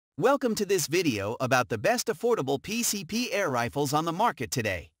Welcome to this video about the best affordable PCP air rifles on the market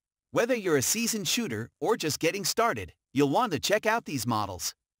today. Whether you're a seasoned shooter or just getting started, you'll want to check out these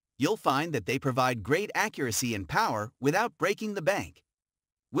models. You'll find that they provide great accuracy and power without breaking the bank.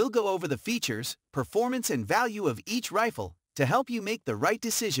 We'll go over the features, performance, and value of each rifle to help you make the right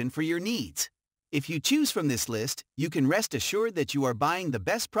decision for your needs. If you choose from this list, you can rest assured that you are buying the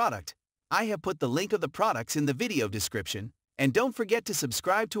best product. I have put the link of the products in the video description. And don't forget to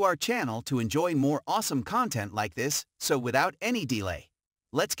subscribe to our channel to enjoy more awesome content like this, so without any delay,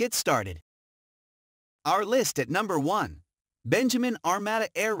 let's get started. Our list at number 1. Benjamin Armada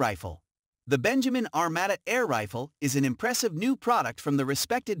Air Rifle. The Benjamin Armada Air Rifle is an impressive new product from the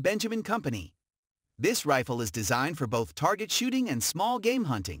respected Benjamin Company. This rifle is designed for both target shooting and small game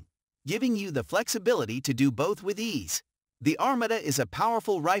hunting, giving you the flexibility to do both with ease. The Armada is a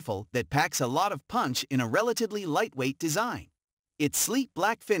powerful rifle that packs a lot of punch in a relatively lightweight design. Its sleek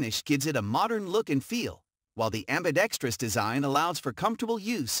black finish gives it a modern look and feel, while the ambidextrous design allows for comfortable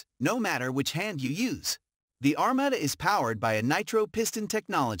use, no matter which hand you use. The Armada is powered by a nitro piston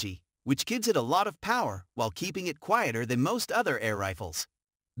technology, which gives it a lot of power while keeping it quieter than most other air rifles.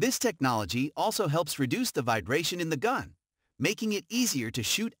 This technology also helps reduce the vibration in the gun, making it easier to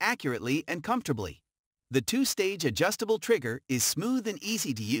shoot accurately and comfortably. The two-stage adjustable trigger is smooth and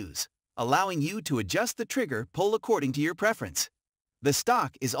easy to use, allowing you to adjust the trigger pull according to your preference. The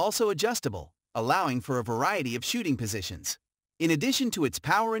stock is also adjustable, allowing for a variety of shooting positions. In addition to its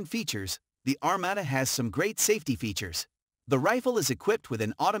power and features, the Armada has some great safety features. The rifle is equipped with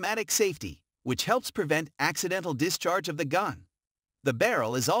an automatic safety, which helps prevent accidental discharge of the gun. The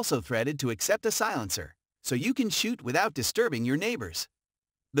barrel is also threaded to accept a silencer, so you can shoot without disturbing your neighbors.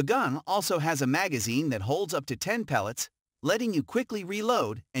 The gun also has a magazine that holds up to 10 pellets, letting you quickly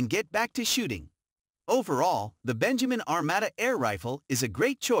reload and get back to shooting. Overall, the Benjamin Armada Air Rifle is a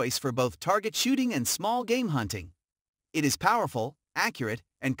great choice for both target shooting and small game hunting. It is powerful, accurate,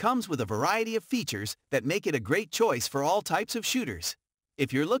 and comes with a variety of features that make it a great choice for all types of shooters.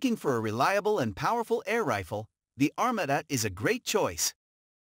 If you're looking for a reliable and powerful air rifle, the Armada is a great choice.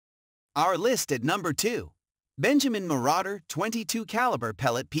 Our list at number 2. Benjamin Marauder 22 caliber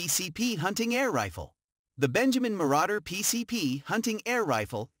Pellet PCP Hunting Air Rifle. The Benjamin Marauder PCP Hunting Air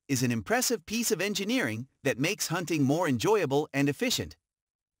Rifle is an impressive piece of engineering that makes hunting more enjoyable and efficient.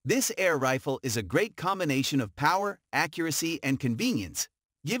 This air rifle is a great combination of power, accuracy, and convenience,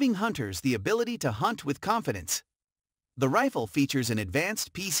 giving hunters the ability to hunt with confidence. The rifle features an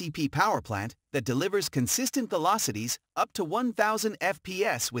advanced PCP power plant that delivers consistent velocities up to 1000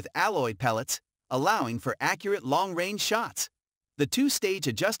 FPS with alloy pellets, allowing for accurate long-range shots. The two-stage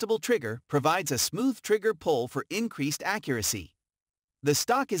adjustable trigger provides a smooth trigger pull for increased accuracy. The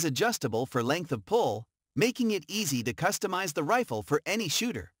stock is adjustable for length of pull, making it easy to customize the rifle for any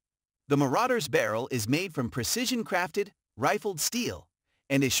shooter. The Marauder's barrel is made from precision-crafted, rifled steel,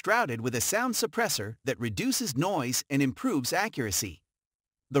 and is shrouded with a sound suppressor that reduces noise and improves accuracy.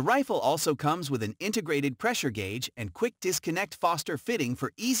 The rifle also comes with an integrated pressure gauge and quick disconnect Foster fitting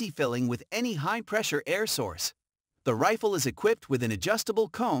for easy filling with any high-pressure air source. The rifle is equipped with an adjustable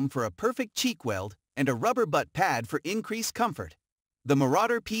comb for a perfect cheek weld and a rubber butt pad for increased comfort. The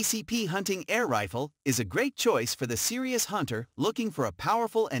Marauder PCP Hunting Air Rifle is a great choice for the serious hunter looking for a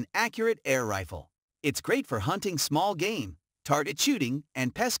powerful and accurate air rifle. It's great for hunting small game, target shooting,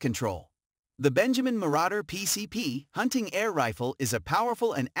 and pest control. The Benjamin Marauder PCP Hunting Air Rifle is a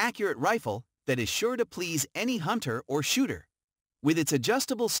powerful and accurate rifle that is sure to please any hunter or shooter. With its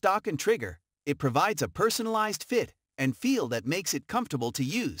adjustable stock and trigger, it provides a personalized fit and feel that makes it comfortable to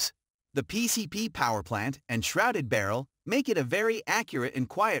use. The PCP power plant and shrouded barrel make it a very accurate and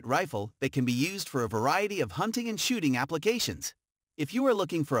quiet rifle that can be used for a variety of hunting and shooting applications. If you are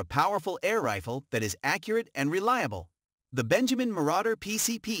looking for a powerful air rifle that is accurate and reliable, the Benjamin Marauder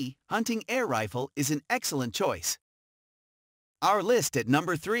PCP Hunting Air Rifle is an excellent choice. Our list at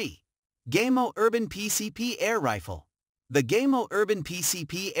number 3. Gamo Urban PCP Air Rifle. The Gamo Urban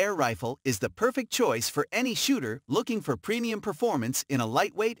PCP Air Rifle is the perfect choice for any shooter looking for premium performance in a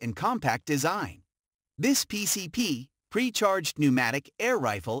lightweight and compact design. This PCP pre-charged pneumatic air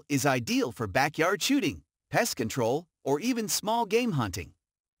rifle is ideal for backyard shooting, pest control, or even small game hunting.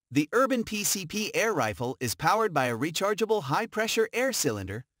 The Urban PCP Air Rifle is powered by a rechargeable high-pressure air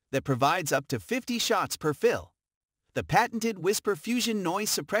cylinder that provides up to 50 shots per fill. The patented Whisper Fusion noise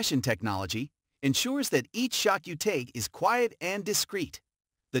suppression technology ensures that each shot you take is quiet and discreet.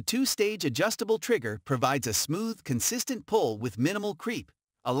 The two-stage adjustable trigger provides a smooth, consistent pull with minimal creep,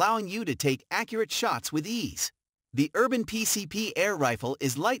 allowing you to take accurate shots with ease. The Urban PCP Air Rifle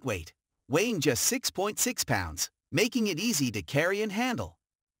is lightweight, weighing just 6.6 pounds, making it easy to carry and handle.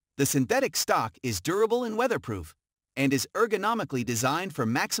 The synthetic stock is durable and weatherproof, and is ergonomically designed for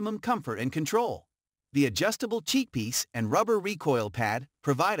maximum comfort and control. The adjustable cheekpiece and rubber recoil pad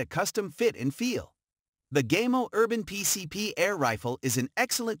provide a custom fit and feel. The Gamo Urban PCP Air Rifle is an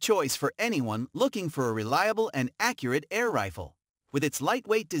excellent choice for anyone looking for a reliable and accurate air rifle. With its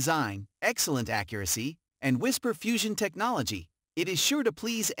lightweight design, excellent accuracy, and whisper fusion technology, it is sure to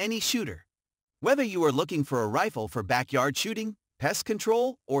please any shooter. Whether you are looking for a rifle for backyard shooting, pest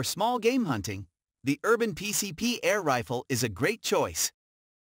control, or small game hunting, the Urban PCP Air Rifle is a great choice.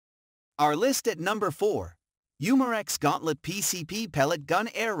 Our list at number 4. Umarex Gauntlet PCP Pellet Gun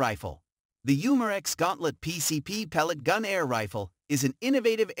Air Rifle. The Umarex Gauntlet PCP Pellet Gun Air Rifle is an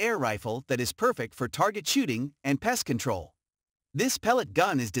innovative air rifle that is perfect for target shooting and pest control. This pellet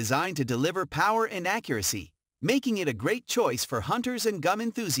gun is designed to deliver power and accuracy, making it a great choice for hunters and gun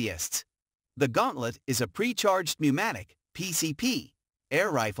enthusiasts. The Gauntlet is a pre-charged pneumatic (PCP) air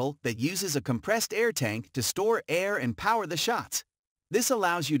rifle that uses a compressed air tank to store air and power the shots. This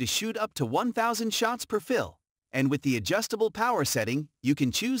allows you to shoot up to 1,000 shots per fill, and with the adjustable power setting, you can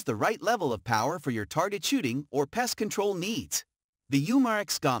choose the right level of power for your target shooting or pest control needs. The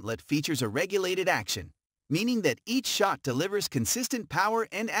Umarex Gauntlet features a regulated action, meaning that each shot delivers consistent power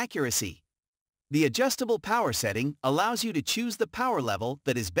and accuracy. The adjustable power setting allows you to choose the power level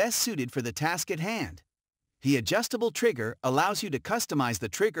that is best suited for the task at hand. The adjustable trigger allows you to customize the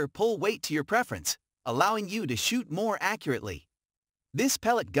trigger pull weight to your preference, allowing you to shoot more accurately. This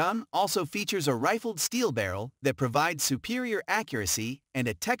pellet gun also features a rifled steel barrel that provides superior accuracy and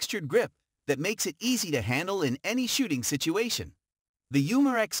a textured grip that makes it easy to handle in any shooting situation. The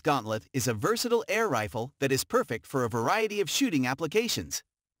Umarex Gauntlet is a versatile air rifle that is perfect for a variety of shooting applications.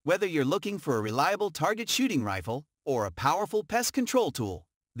 Whether you're looking for a reliable target shooting rifle or a powerful pest control tool,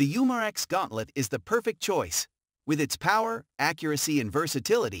 the Umarex Gauntlet is the perfect choice. With its power, accuracy, and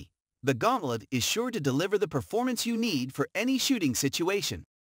versatility, the Gauntlet is sure to deliver the performance you need for any shooting situation.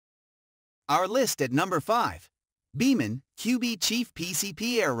 Our list at number 5. Beeman QB Chief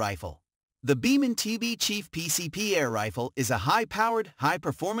PCP Air Rifle. The Beeman QB Chief PCP Air Rifle is a high-powered,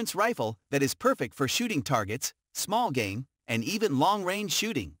 high-performance rifle that is perfect for shooting targets, small game, and even long-range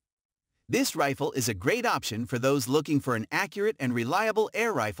shooting. This rifle is a great option for those looking for an accurate and reliable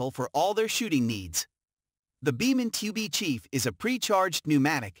air rifle for all their shooting needs. The Beeman QB Chief is a pre-charged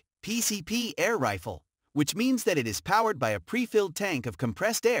pneumatic PCP air rifle, which means that it is powered by a pre-filled tank of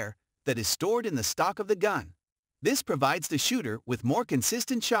compressed air that is stored in the stock of the gun. This provides the shooter with more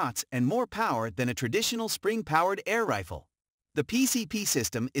consistent shots and more power than a traditional spring-powered air rifle. The PCP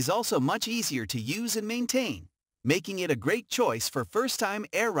system is also much easier to use and maintain, making it a great choice for first-time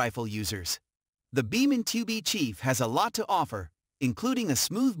air rifle users. The Beeman QB Chief has a lot to offer, including a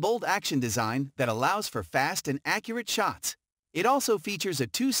smooth bolt-action design that allows for fast and accurate shots. It also features a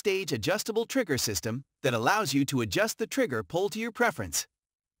 2-stage adjustable trigger system that allows you to adjust the trigger pull to your preference.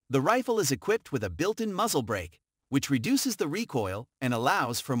 The rifle is equipped with a built-in muzzle brake, which reduces the recoil and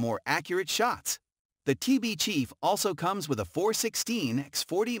allows for more accurate shots. The QB Chief also comes with a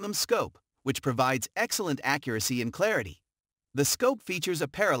 416x40mm scope, which provides excellent accuracy and clarity. The scope features a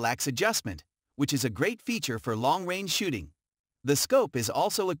parallax adjustment, which is a great feature for long-range shooting. The scope is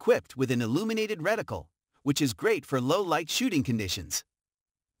also equipped with an illuminated reticle, which is great for low-light shooting conditions.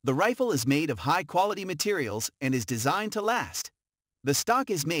 The rifle is made of high-quality materials and is designed to last. The stock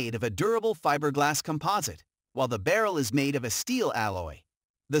is made of a durable fiberglass composite, while the barrel is made of a steel alloy.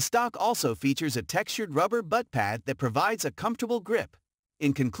 The stock also features a textured rubber butt pad that provides a comfortable grip.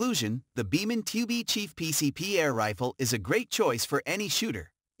 In conclusion, the Beeman QB Chief PCP Air Rifle is a great choice for any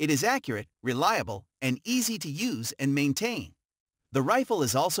shooter. It is accurate, reliable, and easy to use and maintain. The rifle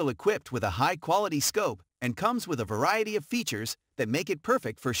is also equipped with a high-quality scope and comes with a variety of features that make it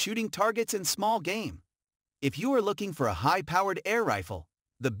perfect for shooting targets and small game. If you are looking for a high-powered air rifle,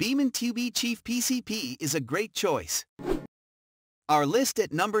 the Beeman QB Chief PCP is a great choice. Our list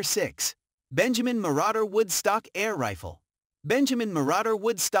at number 6. Benjamin Marauder Woodstock Air Rifle. Benjamin Marauder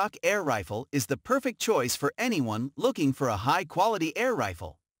Woodstock Air Rifle is the perfect choice for anyone looking for a high-quality air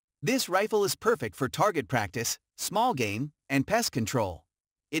rifle. This rifle is perfect for target practice, small game, and pest control.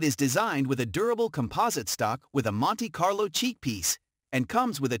 It is designed with a durable composite stock with a Monte Carlo cheekpiece and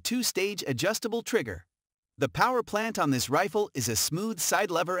comes with a 2-stage adjustable trigger. The power plant on this rifle is a smooth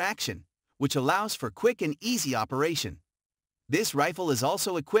side lever action, which allows for quick and easy operation. This rifle is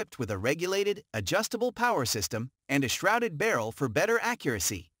also equipped with a regulated, adjustable power system and a shrouded barrel for better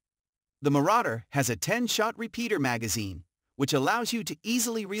accuracy. The Marauder has a 10-shot repeater magazine, which allows you to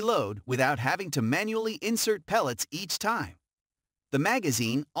easily reload without having to manually insert pellets each time. The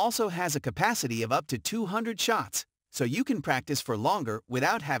magazine also has a capacity of up to 200 shots, so you can practice for longer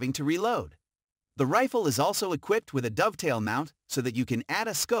without having to reload. The rifle is also equipped with a dovetail mount so that you can add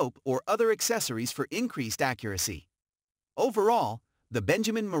a scope or other accessories for increased accuracy. Overall, the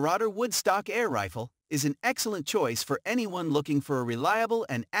Benjamin Marauder Woodstock Air Rifle is an excellent choice for anyone looking for a reliable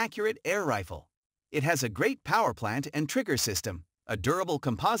and accurate air rifle. It has a great power plant and trigger system, a durable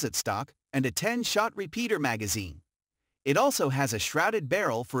composite stock, and a 10-shot repeater magazine. It also has a shrouded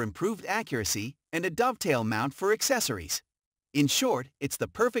barrel for improved accuracy and a dovetail mount for accessories. In short, it's the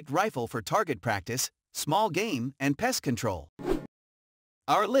perfect rifle for target practice, small game, and pest control.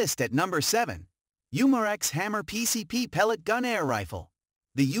 Our list at number 7. Umarex Hammer PCP Pellet Gun Air Rifle.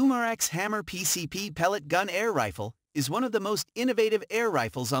 The Umarex Hammer PCP Pellet Gun Air Rifle is one of the most innovative air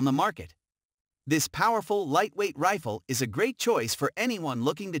rifles on the market. This powerful, lightweight rifle is a great choice for anyone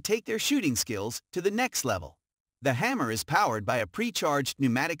looking to take their shooting skills to the next level. The hammer is powered by a pre-charged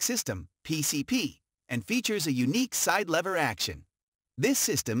pneumatic system, PCP, and features a unique side lever action. This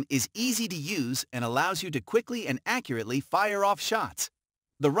system is easy to use and allows you to quickly and accurately fire off shots.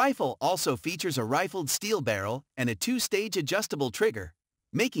 The rifle also features a rifled steel barrel and a 2-stage adjustable trigger,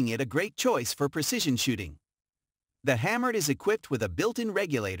 making it a great choice for precision shooting. The hammer is equipped with a built-in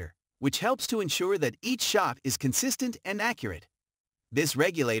regulator, which helps to ensure that each shot is consistent and accurate. This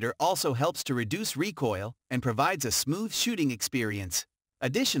regulator also helps to reduce recoil and provides a smooth shooting experience.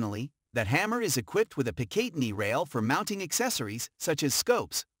 Additionally, the hammer is equipped with a Picatinny rail for mounting accessories such as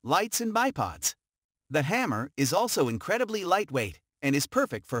scopes, lights, and bipods. The hammer is also incredibly lightweight and is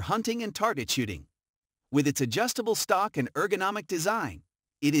perfect for hunting and target shooting. With its adjustable stock and ergonomic design,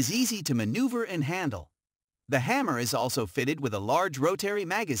 it is easy to maneuver and handle. The hammer is also fitted with a large rotary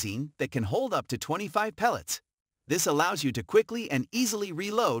magazine that can hold up to 25 pellets. This allows you to quickly and easily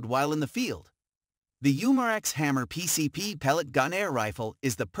reload while in the field. The Umarex Hammer PCP Pellet Gun Air Rifle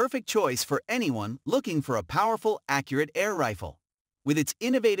is the perfect choice for anyone looking for a powerful, accurate air rifle. With its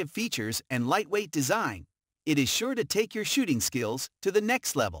innovative features and lightweight design, it is sure to take your shooting skills to the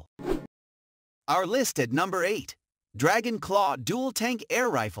next level. Our list at number 8. Dragon Claw Dual Tank Air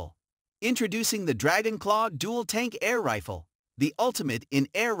Rifle. Introducing the Dragon Claw Dual Tank Air Rifle, the ultimate in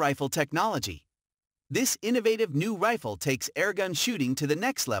air rifle technology. This innovative new rifle takes airgun shooting to the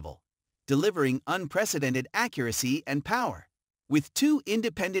next level, delivering unprecedented accuracy and power. With 2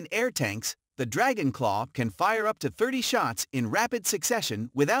 independent air tanks, the Dragon Claw can fire up to 30 shots in rapid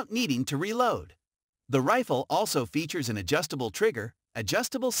succession without needing to reload. The rifle also features an adjustable trigger,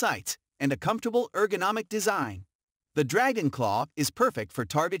 adjustable sights, and a comfortable ergonomic design. The Dragon Claw is perfect for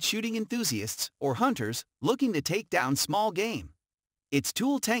target shooting enthusiasts or hunters looking to take down small game. Its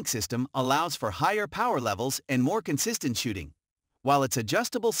tool tank system allows for higher power levels and more consistent shooting, while its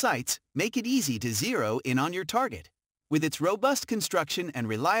adjustable sights make it easy to zero in on your target. With its robust construction and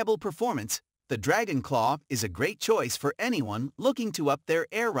reliable performance, the Dragon Claw is a great choice for anyone looking to up their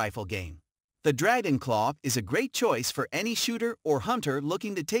air rifle game. The Dragon Claw is a great choice for any shooter or hunter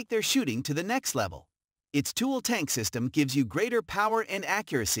looking to take their shooting to the next level. Its tool tank system gives you greater power and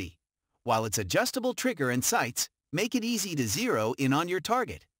accuracy, while its adjustable trigger and sights make it easy to zero in on your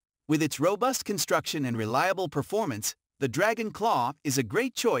target. With its robust construction and reliable performance, the Dragon Claw is a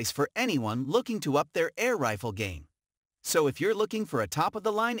great choice for anyone looking to up their air rifle game. So if you're looking for a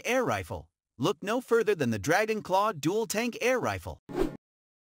top-of-the-line air rifle, look no further than the Dragon Claw Dual Tank Air Rifle.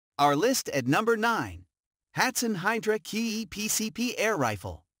 Our list at number 9. Hatsan Hydra QE PCP Air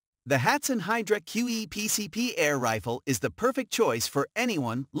Rifle. The Hatsan Hydra QE PCP Air Rifle is the perfect choice for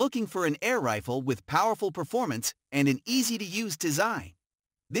anyone looking for an air rifle with powerful performance and an easy-to-use design.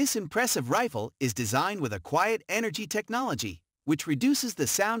 This impressive rifle is designed with a quiet energy technology, which reduces the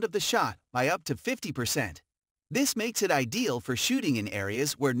sound of the shot by up to 50%. This makes it ideal for shooting in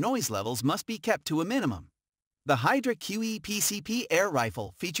areas where noise levels must be kept to a minimum. The Hydra QE PCP Air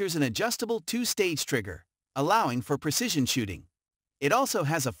Rifle features an adjustable 2-stage trigger, allowing for precision shooting. It also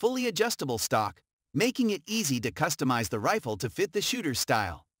has a fully adjustable stock, making it easy to customize the rifle to fit the shooter's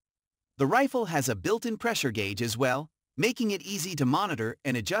style. The rifle has a built-in pressure gauge as well, making it easy to monitor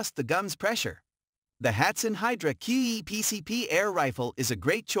and adjust the gun's pressure. The Hatsan Hydra QE PCP Air Rifle is a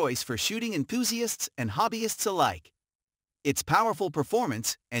great choice for shooting enthusiasts and hobbyists alike. Its powerful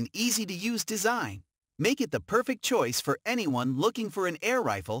performance and easy-to-use design make it the perfect choice for anyone looking for an air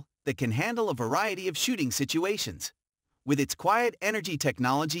rifle that can handle a variety of shooting situations. With its quiet energy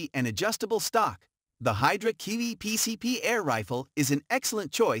technology and adjustable stock, the Hydra QE PCP Air Rifle is an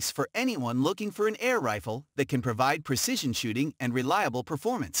excellent choice for anyone looking for an air rifle that can provide precision shooting and reliable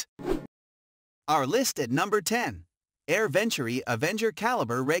performance. Our list at number 10. Venturi Avenger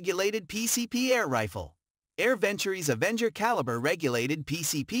Caliber Regulated PCP Air Rifle. Venturi's Avenger caliber regulated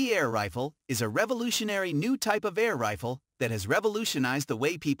PCP air rifle is a revolutionary new type of air rifle that has revolutionized the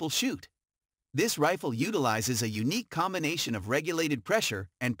way people shoot. This rifle utilizes a unique combination of regulated pressure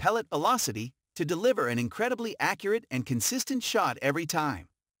and pellet velocity to deliver an incredibly accurate and consistent shot every time.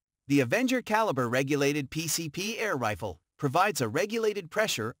 The Avenger caliber regulated PCP air rifle provides a regulated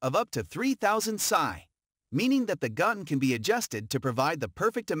pressure of up to 3,000 psi, meaning that the gun can be adjusted to provide the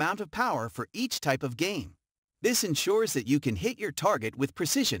perfect amount of power for each type of game. This ensures that you can hit your target with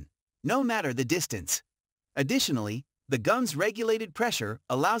precision, no matter the distance. Additionally, the gun's regulated pressure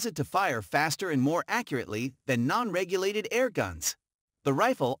allows it to fire faster and more accurately than non-regulated air guns. The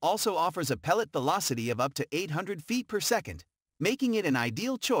rifle also offers a pellet velocity of up to 800 feet per second, making it an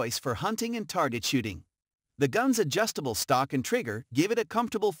ideal choice for hunting and target shooting. The gun's adjustable stock and trigger give it a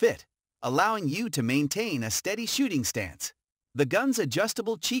comfortable fit, allowing you to maintain a steady shooting stance. The gun's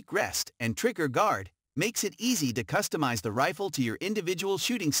adjustable cheek rest and trigger guard makes it easy to customize the rifle to your individual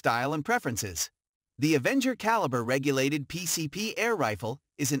shooting style and preferences. The Avenger caliber regulated PCP air rifle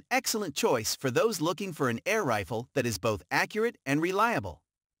is an excellent choice for those looking for an air rifle that is both accurate and reliable.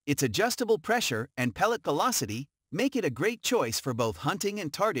 Its adjustable pressure and pellet velocity make it a great choice for both hunting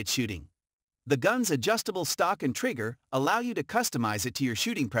and target shooting. The gun's adjustable stock and trigger allow you to customize it to your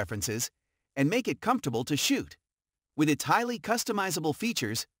shooting preferences and make it comfortable to shoot. With its highly customizable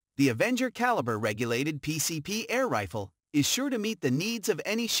features, the Avenger caliber regulated PCP air rifle is sure to meet the needs of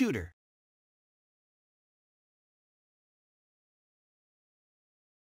any shooter.